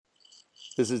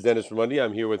This is Dennis Ramundi.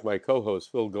 I'm here with my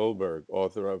co-host, Phil Goldberg,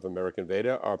 author of American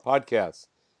Veda, our podcast,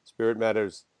 Spirit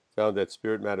Matters, found at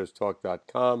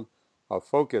spiritmatterstalk.com. Our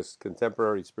focus,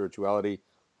 contemporary spirituality.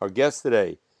 Our guest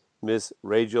today, Miss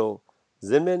Rachel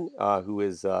Zinman, who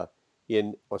is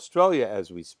in Australia as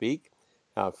we speak.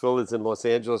 Phil is in Los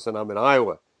Angeles and I'm in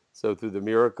Iowa. So through the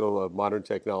miracle of modern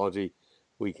technology,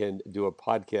 we can do a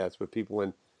podcast with people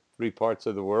in three parts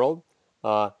of the world.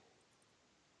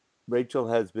 Rachel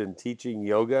has been teaching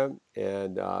yoga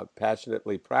and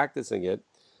passionately practicing it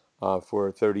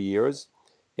for 30 years.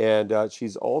 And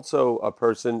she's also a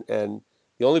person, and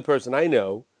the only person I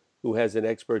know who has an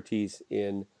expertise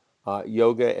in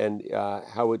yoga and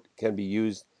how it can be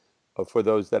used for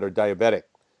those that are diabetic.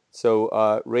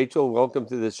 So, Rachel, welcome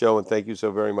to the show, and thank you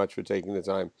so very much for taking the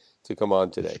time to come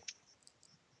on today.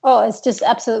 Oh, it's just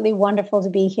absolutely wonderful to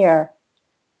be here.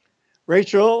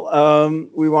 Rachel,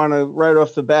 we want to right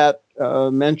off the bat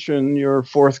mention your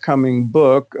forthcoming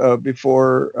book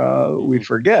before we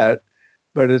forget,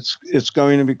 but it's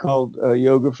going to be called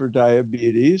Yoga for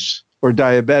Diabetes or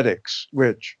Diabetics,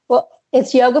 which? Well,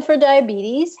 it's Yoga for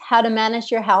Diabetes, How to Manage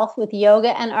Your Health with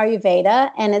Yoga and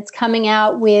Ayurveda, and it's coming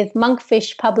out with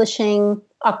Monkfish Publishing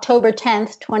October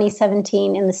 10th,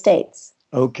 2017 in the States.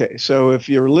 Okay, so if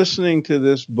you're listening to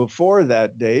this before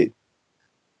that date,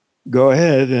 go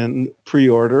ahead and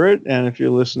pre-order it. And if you're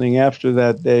listening after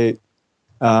that date,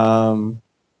 go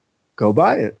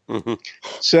buy it. Mm-hmm.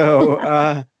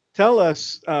 So tell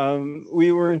us,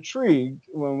 we were intrigued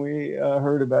when we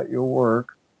heard about your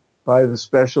work by the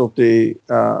specialty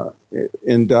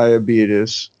in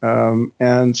diabetes.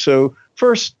 And so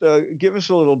first, give us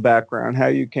a little background, how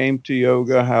you came to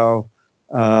yoga, how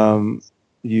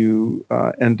you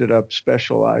ended up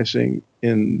specializing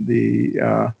in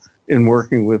in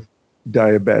working with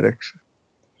diabetics.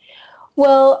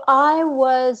 Well, I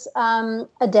was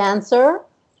a dancer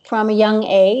from a young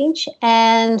age,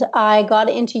 and I got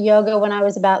into yoga when I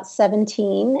was about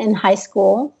 17 in high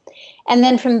school. And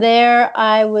then from there,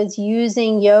 I was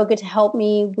using yoga to help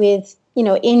me with,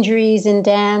 injuries in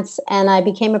dance, and I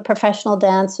became a professional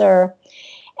dancer.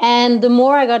 And the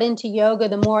more I got into yoga,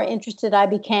 the more interested I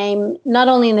became, not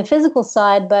only in the physical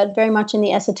side, but very much in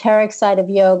the esoteric side of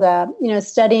yoga,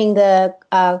 studying the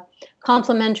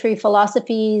complementary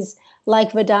philosophies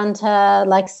like Vedanta,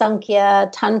 like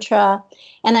Sankhya, Tantra.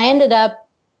 And I ended up,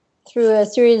 through a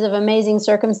series of amazing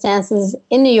circumstances,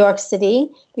 in New York City,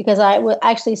 because I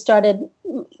actually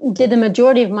did the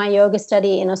majority of my yoga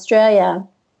study in Australia,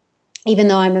 even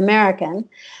though I'm American.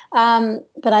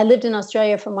 But I lived in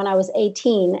Australia from when I was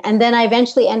 18. And then I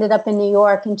eventually ended up in New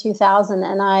York in 2000,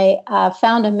 and I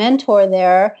found a mentor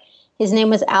there. His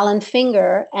name was Alan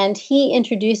Finger, and he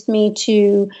introduced me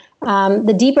to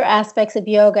the deeper aspects of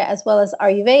yoga as well as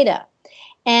Ayurveda.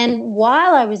 And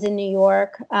while I was in New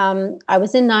York, I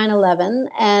was in 9/11,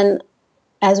 and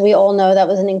as we all know, that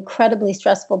was an incredibly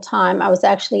stressful time. I was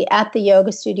actually at the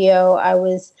yoga studio. I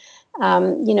was,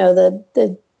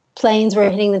 the planes were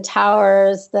hitting the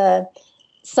towers, the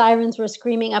sirens were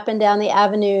screaming up and down the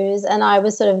avenues, and I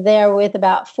was sort of there with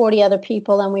about 40 other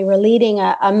people, and we were leading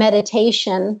a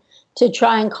meditation to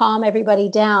try and calm everybody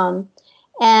down.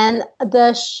 And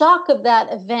the shock of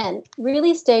that event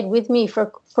really stayed with me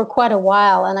for quite a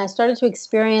while, and I started to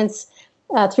experience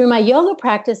through my yoga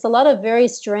practice a lot of very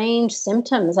strange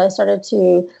symptoms. I started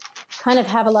to kind of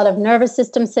have a lot of nervous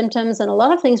system symptoms, and a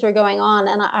lot of things were going on,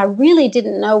 and I really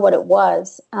didn't know what it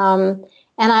was. And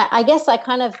I guess I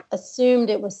kind of assumed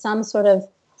it was some sort of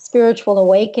spiritual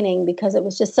awakening because it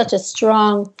was just such a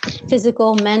strong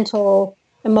physical, mental,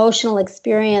 emotional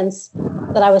experience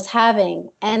that I was having.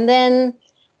 And then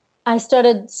I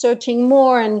started searching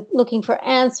more and looking for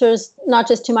answers, not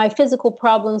just to my physical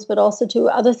problems, but also to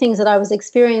other things that I was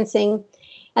experiencing.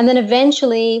 And then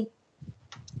eventually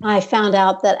I found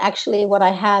out that actually what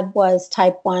I had was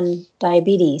type 1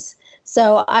 diabetes.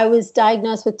 So I was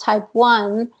diagnosed with type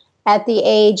 1 at the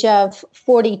age of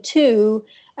 42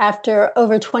 after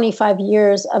over 25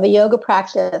 years of a yoga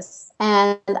practice.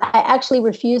 And I actually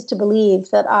refused to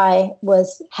believe that I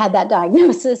had that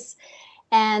diagnosis.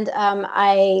 And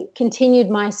I continued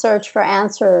my search for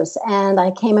answers, and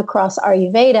I came across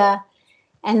Ayurveda.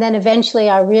 And then eventually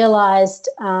I realized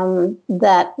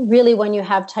that really when you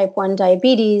have type 1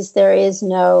 diabetes, there is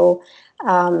no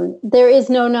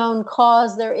known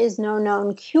cause, there is no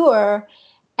known cure.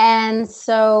 And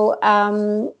so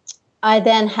I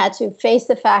then had to face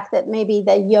the fact that maybe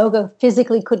the yoga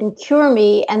physically couldn't cure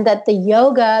me, and that the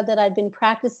yoga that I'd been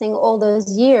practicing all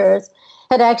those years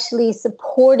had actually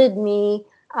supported me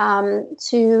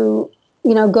to,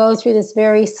 go through this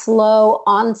very slow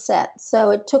onset.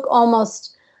 So it took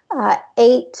almost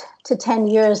 8 to 10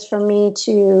 years for me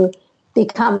to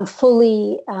become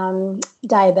fully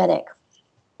diabetic.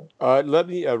 Let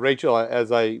me, Rachel,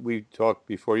 we talked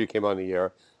before you came on the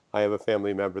air, I have a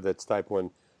family member that's type 1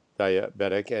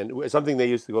 diabetic, and something they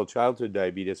used to call childhood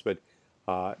diabetes, but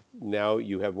now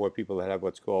you have more people that have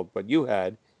what's called what you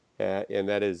had, and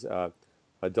that is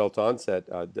adult onset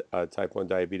type 1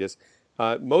 diabetes.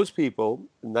 Most people,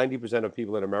 90% of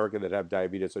people in America that have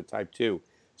diabetes are type 2.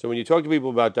 So when you talk to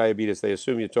people about diabetes, they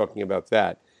assume you're talking about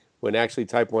that, when actually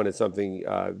type 1 is something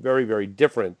very, very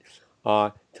different.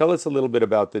 Tell us a little bit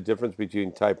about the difference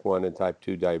between type 1 and type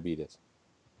 2 diabetes.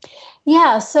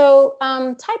 Yeah, so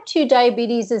type 2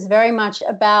 diabetes is very much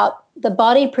about the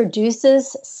body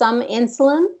produces some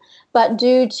insulin, but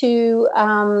due to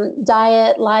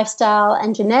diet, lifestyle,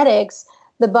 and genetics,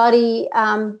 the body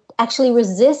actually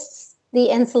resists the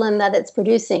insulin that it's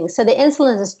producing. So the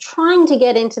insulin is trying to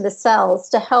get into the cells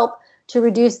to help to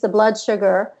reduce the blood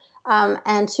sugar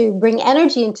and to bring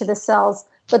energy into the cells,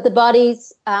 but the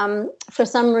body's, for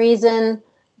some reason,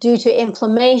 due to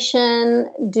inflammation,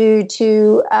 due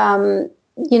to,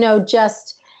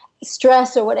 just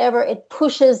stress or whatever, it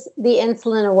pushes the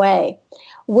insulin away.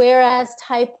 Whereas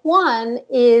type 1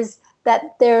 is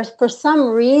that there's, for some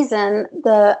reason,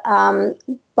 the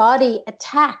body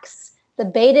attacks the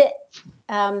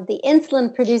the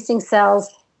insulin-producing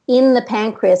cells in the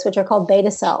pancreas, which are called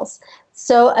beta cells.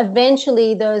 So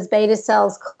eventually those beta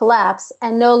cells collapse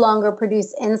and no longer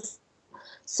produce insulin.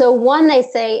 So one, they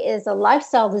say, is a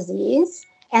lifestyle disease,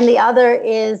 and the other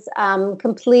is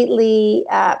completely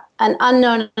an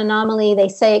unknown anomaly. They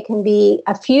say it can be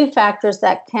a few factors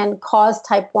that can cause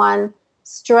type 1.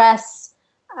 Stress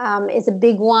is a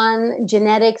big one.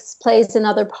 Genetics plays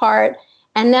another part.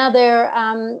 And now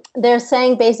they're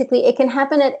saying basically it can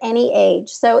happen at any age.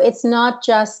 So it's not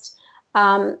just,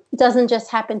 doesn't just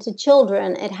happen to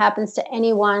children. It happens to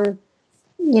anyone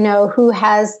who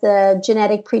has the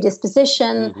genetic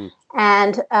predisposition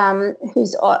and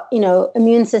whose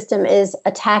immune system is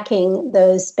attacking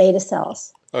those beta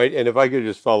cells. All right, and if I could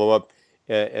just follow up,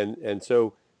 and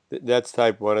so that's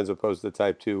type 1 as opposed to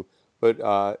type 2, but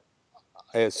I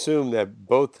assume that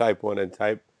both type 1 and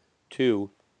type 2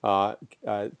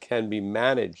 can be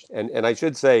managed. And I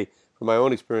should say, from my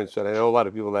own experience, that I know a lot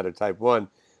of people that are type 1,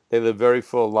 they live very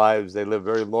full lives, they live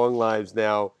very long lives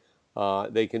now.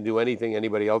 They can do anything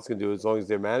anybody else can do as long as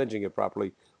they're managing it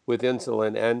properly with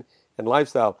insulin and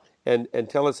lifestyle. And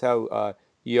tell us how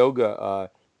yoga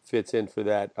fits in for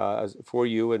that, for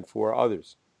you and for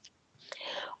others.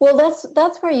 Well,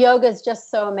 that's where yoga is just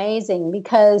so amazing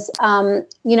because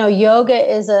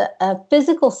yoga is a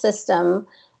physical system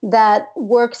that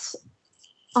works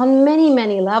on many,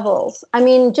 many levels. I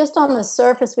mean, just on the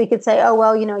surface, we could say, oh,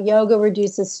 well, yoga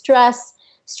reduces stress.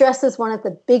 Stress is one of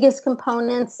the biggest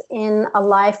components in a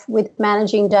life with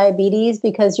managing diabetes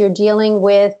because you're dealing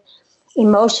with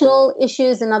emotional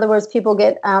issues. In other words, people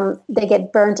get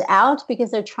burnt out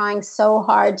because they're trying so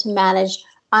hard to manage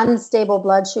unstable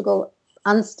blood sugar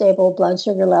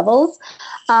levels.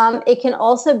 It can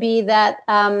also be that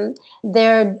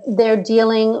they're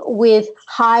dealing with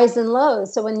highs and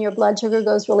lows. So when your blood sugar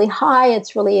goes really high,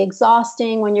 it's really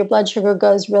exhausting. When your blood sugar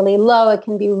goes really low, it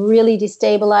can be really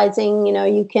destabilizing.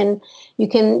 You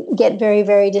can get very,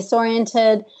 very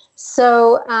disoriented.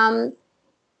 So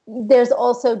there's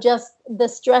also just the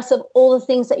stress of all the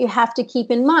things that you have to keep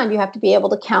in mind. You have to be able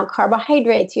to count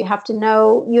carbohydrates. You have to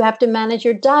manage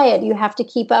your diet. You have to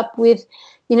keep up with,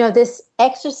 this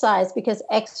exercise because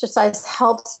exercise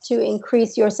helps to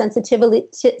increase your sensitivity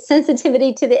to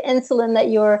the insulin that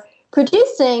you're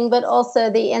producing, but also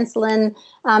the insulin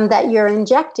that you're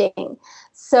injecting.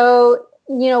 So,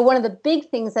 one of the big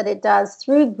things that it does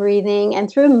through breathing and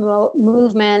through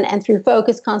movement and through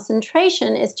focus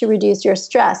concentration is to reduce your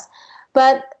stress.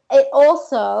 But it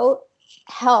also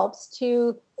helps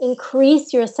to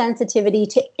increase your sensitivity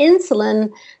to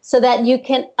insulin so that you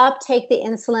can uptake the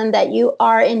insulin that you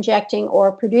are injecting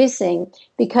or producing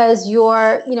because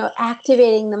you're,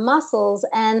 activating the muscles,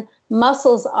 and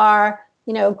muscles are,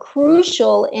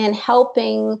 crucial in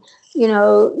helping,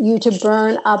 you to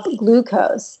burn up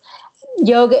glucose.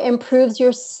 Yoga improves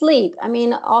your sleep. I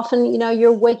mean, often,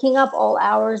 you're waking up all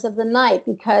hours of the night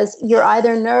because you're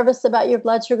either nervous about your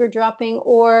blood sugar dropping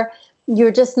or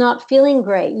you're just not feeling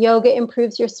great. Yoga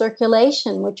improves your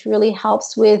circulation, which really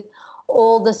helps with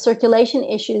all the circulation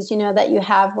issues, that you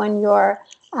have when you're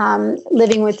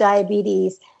living with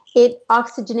diabetes. It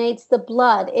oxygenates the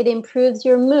blood. It improves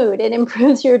your mood. It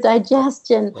improves your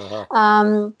digestion.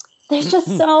 There's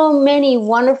just so many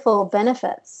wonderful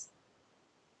benefits.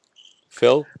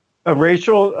 Phil?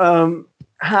 Rachel,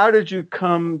 how did you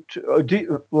come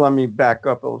to, let me back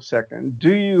up a second.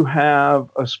 Do you have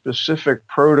a specific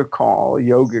protocol,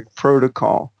 yogic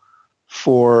protocol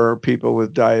for people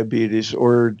with diabetes,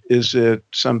 or is it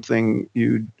something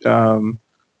you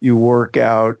work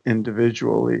out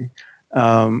individually?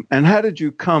 And how did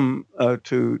you come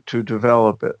to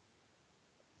develop it?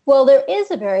 Well, there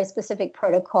is a very specific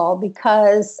protocol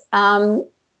because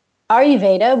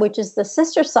Ayurveda, which is the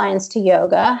sister science to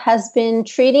yoga, has been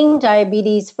treating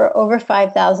diabetes for over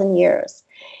 5,000 years.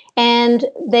 And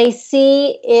they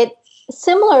see it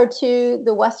similar to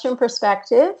the Western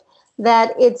perspective,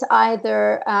 that it's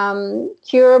either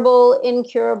curable,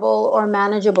 incurable, or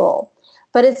manageable.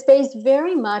 But it's based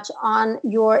very much on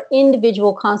your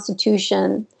individual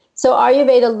constitution. So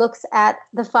Ayurveda looks at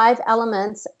the 5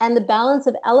 elements and the balance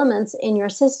of elements in your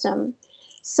system.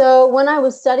 So when I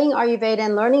was studying Ayurveda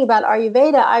and learning about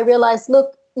Ayurveda, I realized,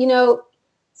 look,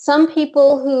 some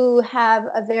people who have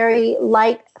a very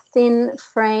light, thin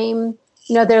frame,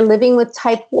 they're living with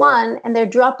type 1 and they're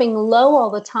dropping low all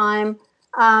the time.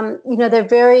 They're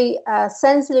very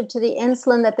sensitive to the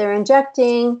insulin that they're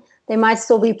injecting. They might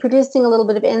still be producing a little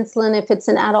bit of insulin if it's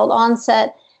an adult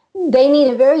onset. They need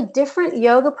a very different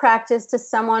yoga practice to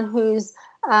someone who's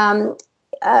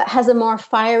has a more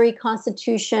fiery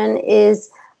constitution, is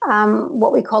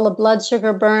what we call a blood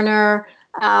sugar burner,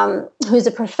 who's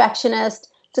a perfectionist,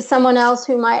 to someone else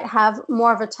who might have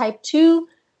more of a type 2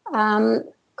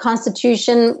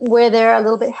 constitution, where they're a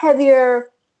little bit heavier,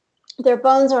 their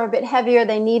bones are a bit heavier,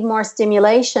 they need more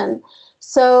stimulation.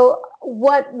 So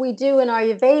what we do in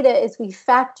Ayurveda is we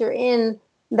factor in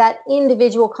that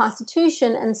individual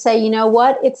constitution and say,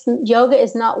 yoga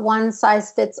is not one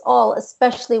size fits all,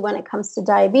 especially when it comes to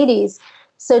diabetes.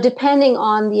 So depending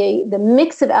on the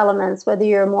mix of elements, whether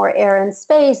you're more air and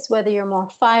space, whether you're more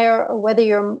fire, or whether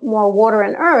you're more water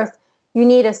and earth, you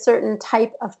need a certain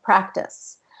type of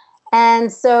practice.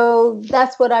 And so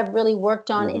that's what I've really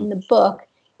worked on in the book,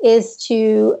 is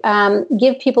to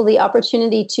give people the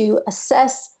opportunity to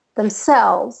assess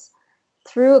themselves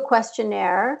through a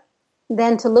questionnaire,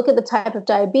 then to look at the type of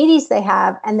diabetes they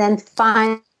have, and then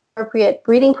find the appropriate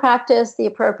breathing practice, the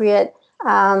appropriate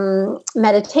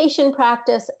meditation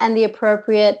practice, and the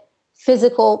appropriate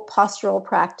physical postural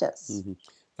practice.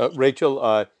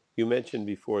 Rachel, you mentioned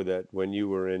before that when you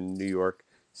were in New York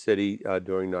City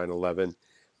during 9/11,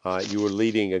 you were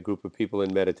leading a group of people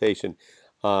in meditation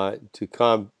to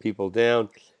calm people down.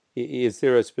 Is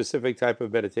there a specific type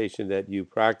of meditation that you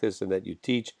practice and that you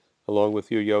teach along with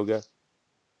your yoga?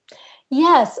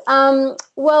 Yes.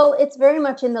 Well, it's very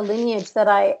much in the lineage that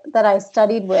I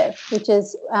studied with, which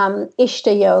is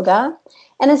Ishta Yoga.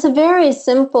 And it's a very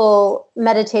simple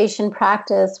meditation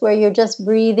practice where you're just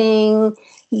breathing,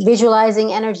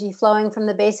 visualizing energy flowing from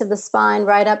the base of the spine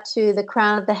right up to the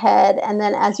crown of the head. And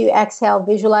then as you exhale,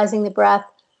 visualizing the breath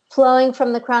flowing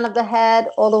from the crown of the head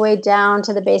all the way down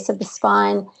to the base of the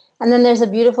spine. And then there's a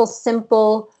beautiful,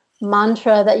 simple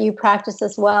mantra that you practice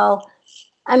as well.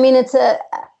 I mean, it's a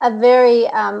very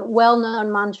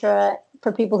well-known mantra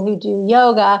for people who do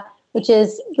yoga, which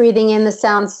is breathing in the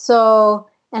sound so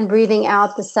and breathing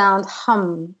out the sound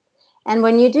hum. And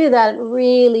when you do that, it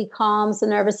really calms the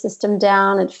nervous system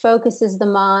down. It focuses the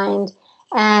mind.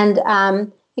 And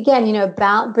again,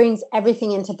 brings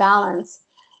everything into balance,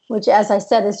 which, as I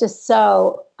said, is just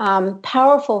so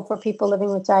powerful for people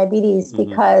living with diabetes,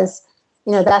 because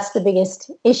that's the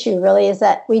biggest issue, really, is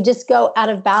that we just go out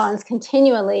of balance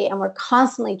continually, and we're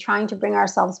constantly trying to bring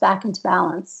ourselves back into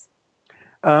balance.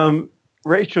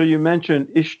 Rachel, you mentioned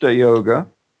Ishta Yoga.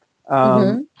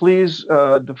 Please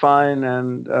define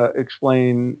and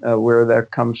explain where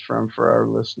that comes from for our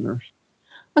listeners.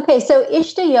 Okay, so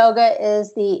Ishta Yoga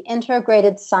is the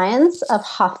integrated science of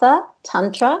Hatha,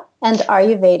 Tantra, and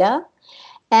Ayurveda.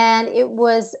 And it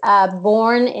was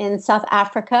born in South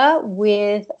Africa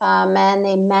with a man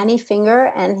named Manny Finger,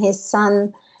 and his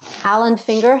son Alan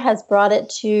Finger has brought it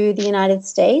to the United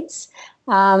States.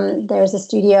 There's a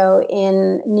studio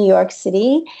in New York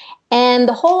City. And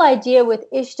the whole idea with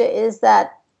Ishta is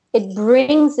that it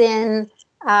brings in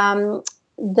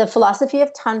the philosophy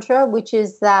of Tantra, which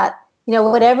is that,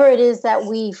 whatever it is that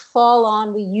we fall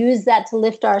on, we use that to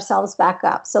lift ourselves back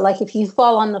up. So like if you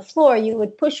fall on the floor, you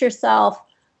would push yourself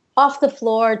off the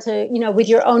floor to, with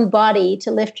your own body to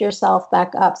lift yourself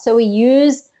back up. So we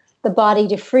use the body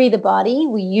to free the body.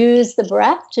 We use the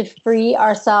breath to free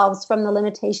ourselves from the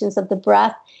limitations of the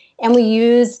breath. And we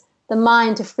use the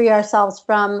mind to free ourselves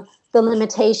from the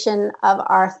limitation of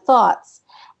our thoughts.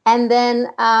 And then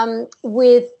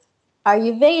with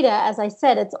Ayurveda, as I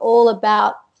said, it's all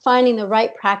about finding the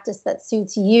right practice that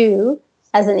suits you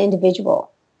as an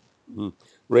individual.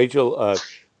 Rachel,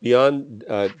 beyond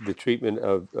the treatment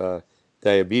of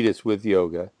diabetes with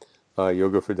yoga,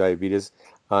 yoga for diabetes,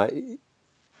 uh,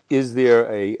 is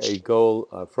there a goal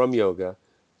from yoga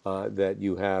that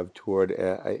you have toward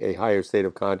a higher state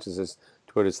of consciousness,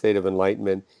 toward a state of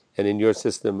enlightenment? And in your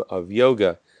system of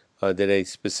yoga, do they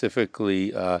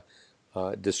specifically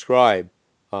describe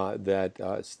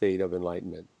that state of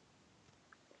enlightenment?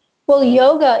 Well,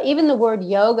 yoga, even the word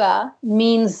yoga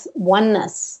means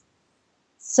oneness.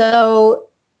 So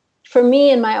for me,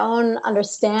 in my own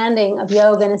understanding of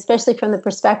yoga, and especially from the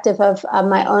perspective of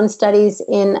my own studies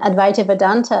in Advaita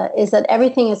Vedanta, is that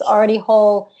everything is already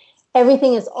whole,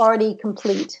 everything is already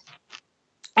complete.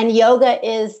 And yoga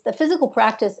is the physical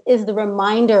practice, is the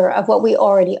reminder of what we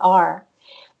already are.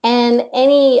 And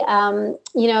any,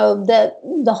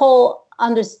 the whole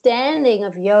understanding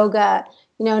of yoga,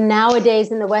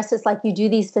 nowadays in the West, it's like you do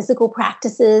these physical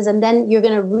practices and then you're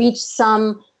going to reach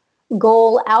some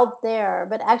goal out there,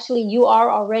 but actually you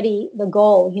are already the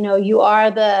goal.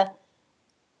 The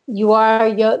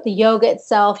yoga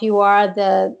itself, you are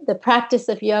the practice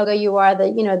of yoga, you are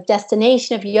the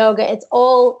destination of yoga. It's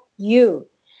all you.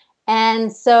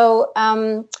 And so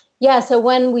so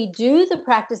when we do the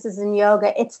practices in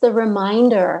yoga, it's the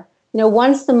reminder.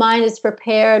 Once the mind is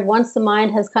prepared, once the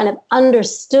mind has kind of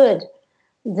understood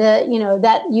that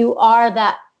you are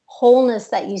that wholeness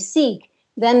that you seek,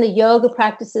 then the yoga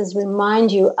practices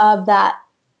remind you of that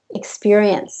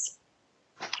experience.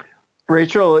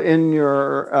 Rachel, in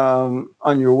your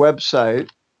on your website,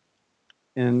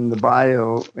 in the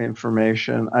bio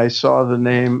information, I saw the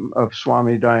name of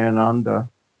Swami Dayananda.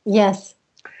 Yes.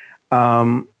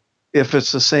 If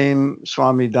it's the same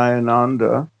Swami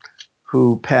Dayananda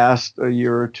who passed a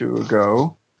year or two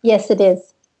ago. Yes, it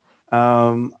is.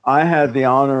 I had the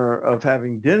honor of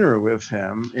having dinner with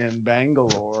him in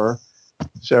Bangalore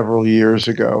several years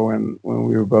ago when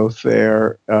we were both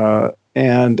there.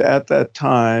 And at that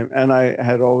time, and I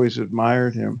had always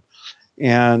admired him.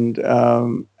 And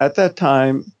at that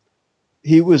time,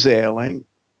 he was ailing,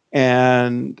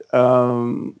 and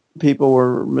people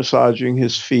were massaging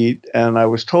his feet, and I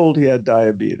was told he had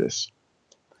diabetes.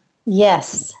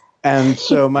 Yes. And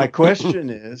so my question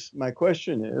is,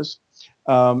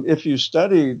 if you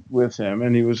studied with him,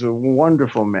 and he was a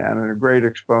wonderful man and a great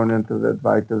exponent of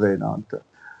Advaita Vedanta,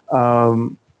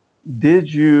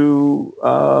 did you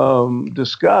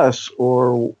discuss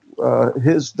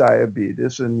his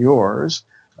diabetes and yours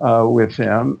with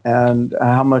him, and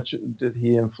how much did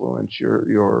he influence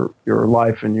your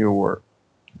life and your work?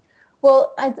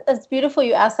 Well, it's beautiful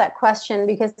you asked that question,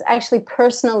 because actually,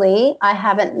 personally, I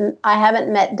haven't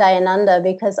met Dayananda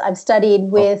because I've studied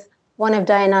with one of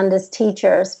Dayananda's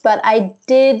teachers. But I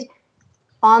did,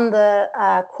 on the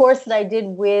course that I did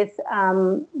with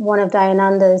one of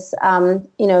Dayananda's,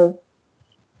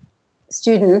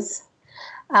 students,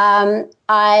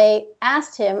 I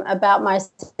asked him about my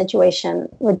situation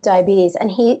with diabetes,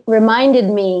 and he reminded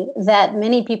me that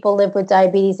many people live with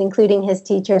diabetes, including his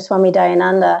teacher, Swami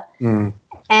Dayananda. Mm.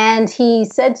 And he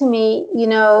said to me,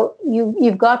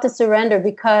 you've got to surrender,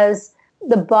 because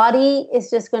the body is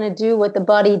just going to do what the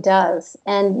body does.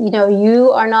 And,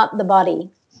 you are not the body.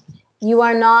 You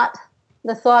are not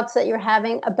the thoughts that you're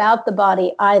having about the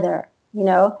body either,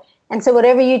 And so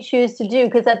whatever you choose to do,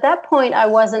 because at that point I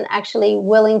wasn't actually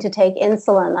willing to take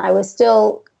insulin. I was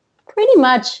still pretty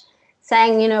much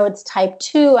saying, it's type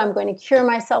 2. I'm going to cure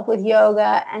myself with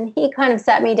yoga. And he kind of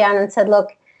sat me down and said, look,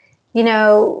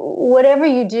 whatever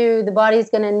you do, the body's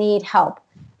going to need help.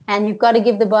 And you've got to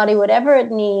give the body whatever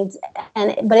it needs.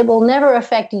 But it will never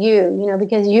affect you,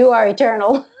 because you are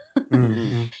eternal.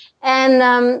 Mm-hmm.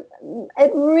 And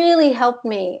it really helped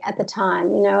me at the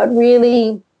time.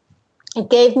 It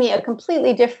gave me a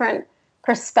completely different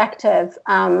perspective,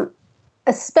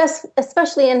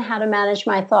 especially in how to manage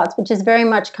my thoughts, which is very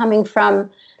much coming from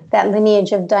that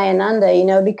lineage of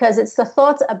Dayananda, because it's the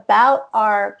thoughts about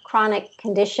our chronic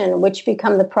condition which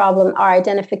become the problem, our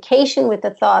identification with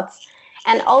the thoughts,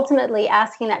 and ultimately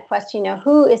asking that question,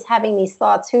 who is having these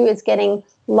thoughts, who is getting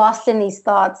lost in these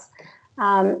thoughts?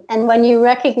 And when you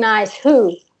recognize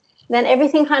who, then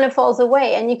everything kind of falls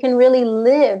away, and you can really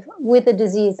live with the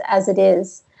disease as it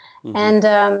is. Mm-hmm. And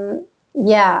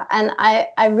and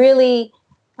I really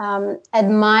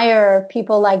admire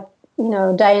people like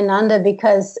Dayananda,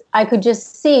 because I could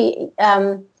just see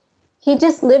he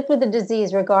just lived with the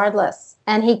disease regardless,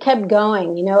 and he kept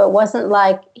going. It wasn't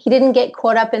like he didn't get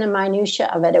caught up in a minutia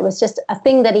of it. It was just a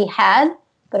thing that he had,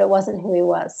 but it wasn't who he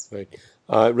was. Right,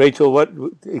 Rachel,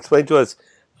 explain to us.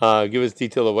 Give us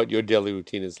detail of what your daily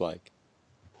routine is like.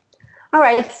 All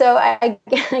right, so I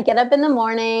get up in the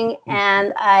morning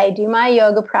and I do my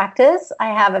yoga practice. I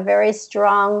have a very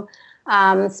strong,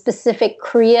 specific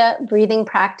Kriya breathing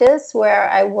practice where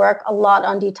I work a lot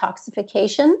on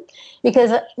detoxification,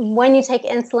 because when you take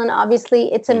insulin,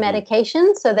 obviously it's a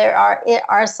medication, so there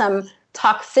are some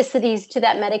toxicities to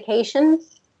that medication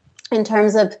in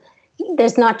terms of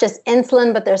there's not just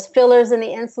insulin, but there's fillers in the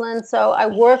insulin. So I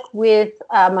work with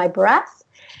my breath.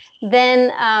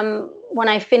 Then when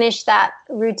I finish that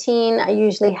routine, I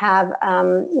usually have,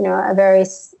 a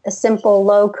simple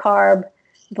low carb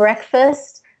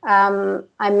breakfast. I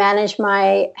manage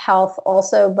my health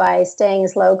also by staying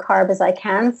as low carb as I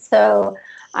can. So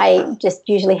I just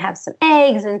usually have some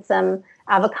eggs and some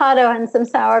avocado and some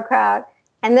sauerkraut.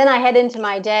 And then I head into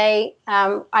my day.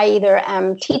 I either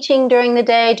am teaching during the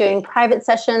day, doing private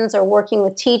sessions, or working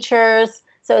with teachers.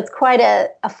 So it's quite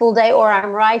a full day, or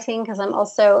I'm writing because I'm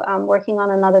also working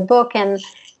on another book and,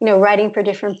 writing for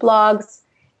different blogs.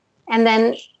 And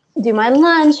then do my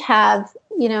lunch, have,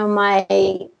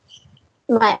 my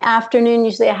afternoon.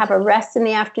 Usually I have a rest in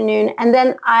the afternoon. And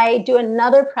then I do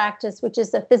another practice, which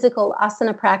is a physical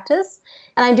asana practice.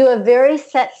 And I do a very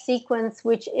set sequence,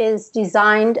 which is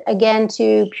designed, again,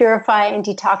 to purify and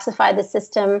detoxify the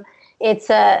system. It's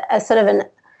a sort of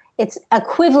it's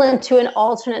equivalent to an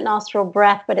alternate nostril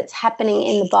breath, but it's happening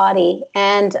in the body.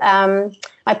 And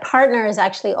my partner is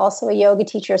actually also a yoga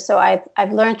teacher, so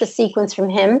I've learned the sequence from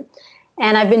him.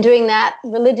 And I've been doing that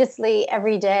religiously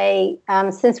every day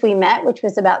since we met, which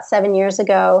was about 7 years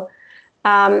ago.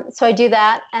 So I do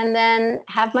that and then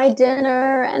have my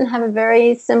dinner and have a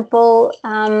very simple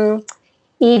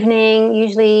evening.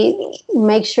 Usually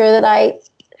make sure that I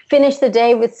finish the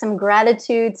day with some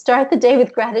gratitude, start the day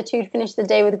with gratitude, finish the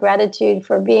day with gratitude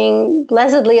for being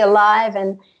blessedly alive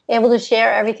and able to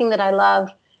share everything that I love.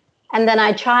 And then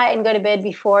I try and go to bed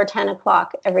before 10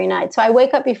 o'clock every night. So I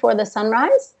wake up before the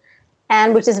sunrise,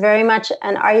 and which is very much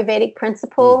an Ayurvedic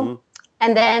principle,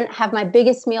 and then have my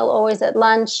biggest meal always at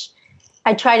lunch.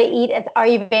 I try to eat as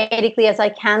Ayurvedically as I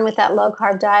can with that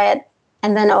low-carb diet,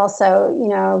 and then also,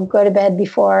 go to bed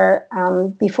before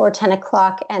 10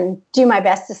 o'clock and do my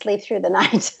best to sleep through the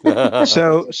night.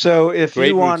 So if Great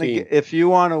you want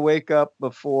routine. to wake up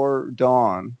before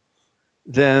dawn,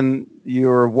 then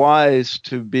you're wise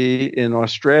to be in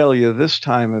Australia this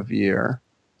time of year.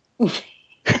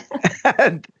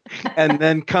 and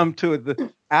then come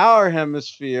to our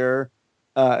hemisphere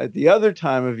at the other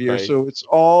time of year. Right. So it's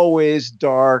always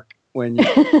dark when you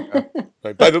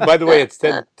Right. By the way, it's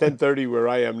 10:30 where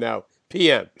I am now,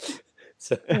 p.m.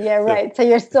 So, Yeah, right. So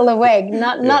you're still awake.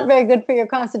 Not very good for your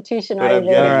constitution, But I'm Ayurvedic.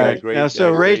 getting all a right. great, Now,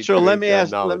 so great, Rachel, let great, me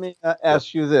knowledge.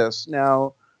 ask you this.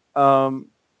 Now,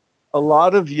 a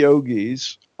lot of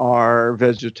yogis are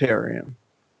vegetarian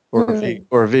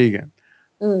or vegan.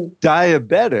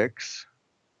 Diabetics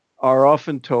are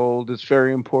often told it's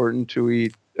very important to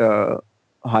eat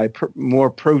more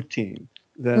protein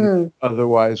than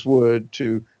otherwise would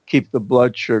to keep the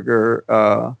blood sugar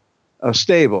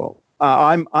stable.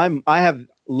 I have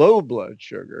low blood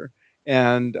sugar,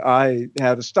 and I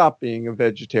had to stop being a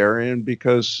vegetarian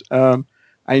because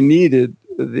I needed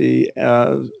the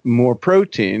more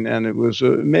protein, and it was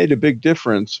made a big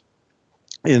difference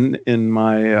in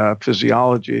my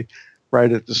physiology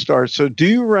right at the start. So do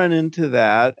you run into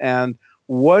that? And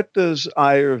what does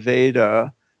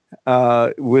Ayurveda,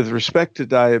 with respect to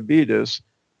diabetes,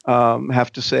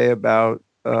 have to say about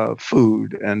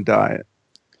food and diet?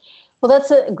 Well,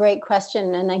 that's a great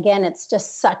question. And again, it's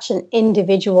just such an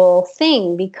individual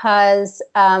thing because,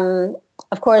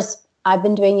 of course, I've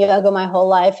been doing yoga my whole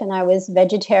life and I was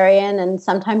vegetarian and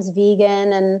sometimes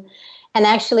vegan. And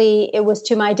actually, it was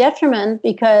to my detriment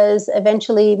because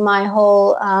eventually my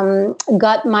whole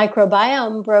gut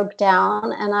microbiome broke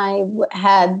down and I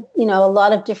had, a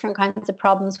lot of different kinds of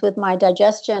problems with my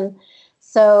digestion.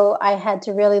 So I had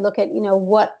to really look at,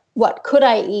 what could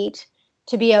I eat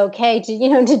to be okay,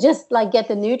 to just like get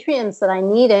the nutrients that I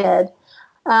needed.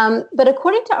 But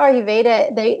according to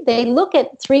Ayurveda, they look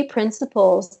at three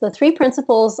principles. The three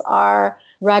principles are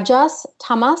Rajas,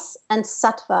 Tamas, and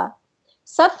Sattva.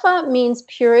 Sattva means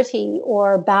purity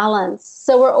or balance.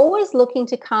 So we're always looking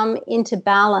to come into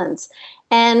balance.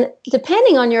 And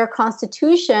depending on your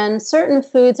constitution, certain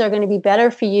foods are going to be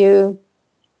better for you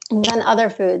than other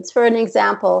foods. For an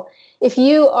example, if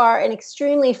you are an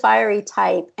extremely fiery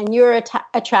type and you're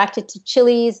attracted to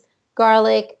chilies,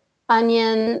 garlic,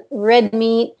 onion, red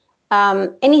meat,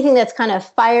 anything that's kind of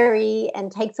fiery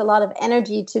and takes a lot of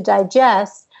energy to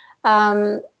digest,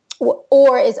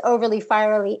 or is overly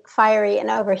fiery and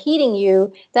overheating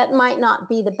you, that might not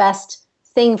be the best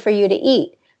thing for you to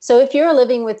eat. So if you're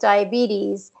living with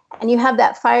diabetes and you have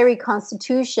that fiery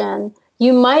constitution,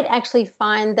 you might actually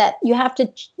find that you have to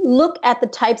look at the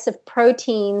types of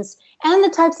proteins and the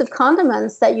types of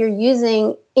condiments that you're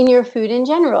using in your food in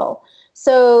general.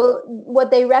 So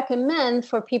what they recommend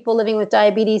for people living with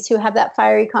diabetes who have that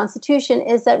fiery constitution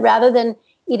is that rather than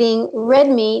eating red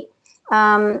meat,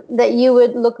 that you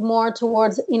would look more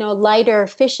towards, lighter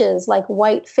fishes like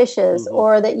white fishes,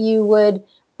 or that you would,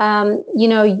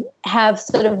 have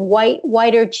sort of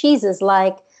whiter cheeses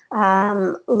like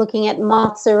looking at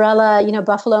mozzarella,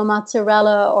 buffalo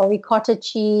mozzarella or ricotta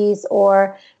cheese,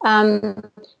 or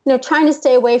trying to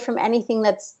stay away from anything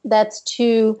that's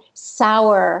too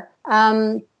sour.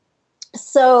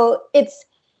 So it's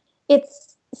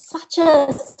such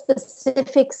a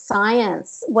specific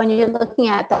science when you're looking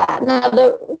at that. Now,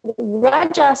 the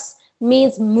rajas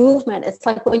means movement. It's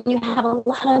like when you have a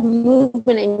lot of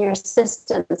movement in your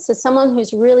system. So someone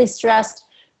who's really stressed,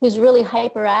 who's really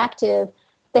hyperactive,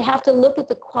 they have to look at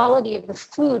the quality of the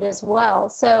food as well.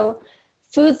 So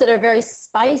foods that are very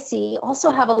spicy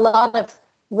also have a lot of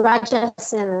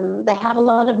rajas in them. They have a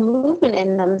lot of movement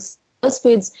in them. Those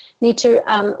foods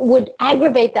would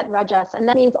aggravate that rajas. And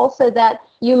that means also that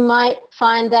you might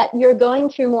find that you're going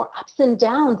through more ups and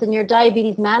downs in your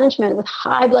diabetes management with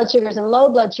high blood sugars and low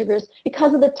blood sugars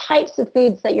because of the types of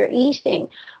foods that you're eating.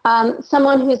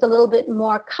 Someone who's a little bit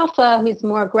more kapha, who's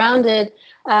more grounded,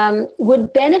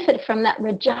 would benefit from that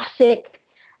rajasic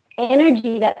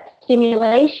energy, that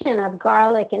stimulation of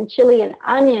garlic and chili and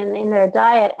onion in their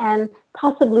diet, and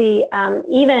possibly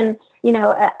even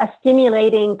a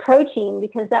stimulating protein,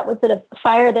 because that would sort of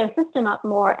fire their system up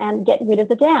more and get rid of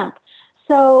the damp.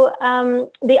 So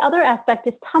the other aspect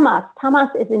is tamas. Tamas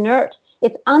is inert.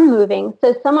 It's unmoving.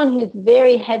 So someone who's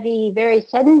very heavy, very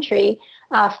sedentary,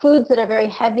 foods that are very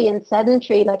heavy and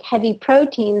sedentary, like heavy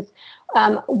proteins,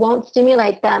 won't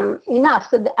stimulate them enough.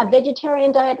 So a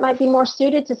vegetarian diet might be more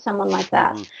suited to someone like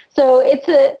that. So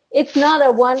it's not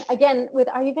a one, again, with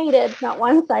Ayurveda, it's not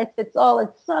one size fits all.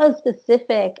 It's so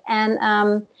specific. And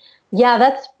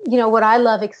that's, what I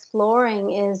love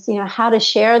exploring is, how to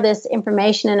share this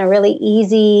information in a really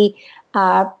easy,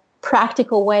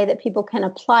 practical way that people can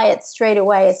apply it straight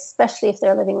away, especially if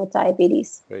they're living with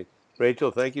diabetes. Great.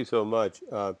 Rachel, thank you so much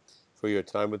for your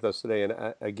time with us today. And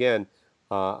again,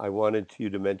 I wanted you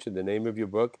to mention the name of your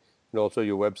book and also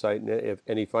your website, and if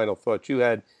any final thoughts you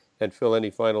had, and Phil,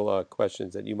 any final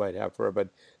questions that you might have for her. But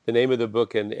the name of the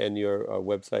book and your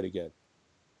website again.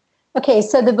 Okay,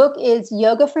 so the book is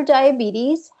Yoga for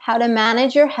Diabetes, How to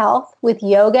Manage Your Health with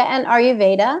Yoga and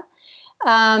Ayurveda.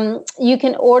 You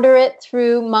can order it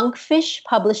through Monkfish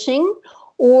Publishing,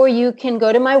 or you can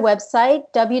go to my website,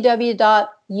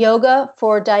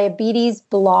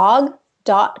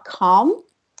 www.yogafordiabetesblog.com.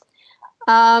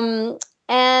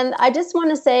 And I just want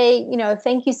to say,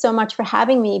 thank you so much for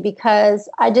having me, because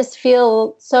I just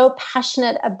feel so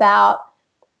passionate about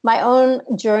my own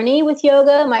journey with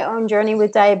yoga, my own journey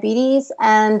with diabetes.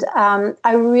 And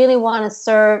I really want to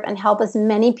serve and help as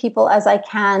many people as I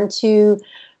can to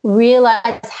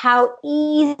realize how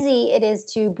easy it is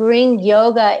to bring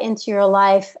yoga into your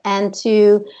life, and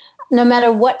to, no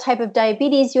matter what type of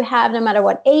diabetes you have, no matter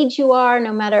what age you are,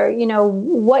 no matter,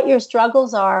 what your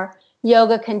struggles are,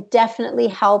 yoga can definitely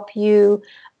help you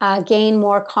gain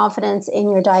more confidence in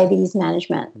your diabetes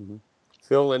management.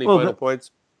 Phil, any final points?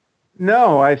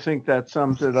 No, I think that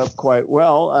sums it up quite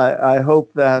well. I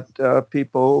hope that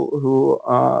people who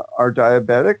are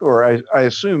diabetic, or I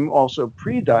assume also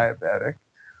pre-diabetic,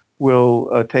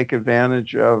 will take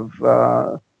advantage of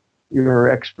your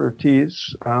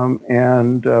expertise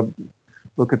and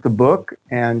look at the book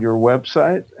and your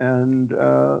website, and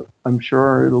I'm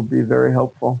sure it'll be very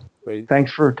helpful. Great.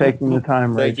 Thanks for taking the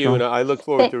time, Thank Rachel. you, and I look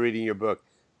forward to reading your book.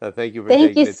 Thank you for taking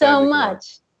taking the time. so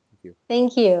much. Thank you.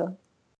 Thank you.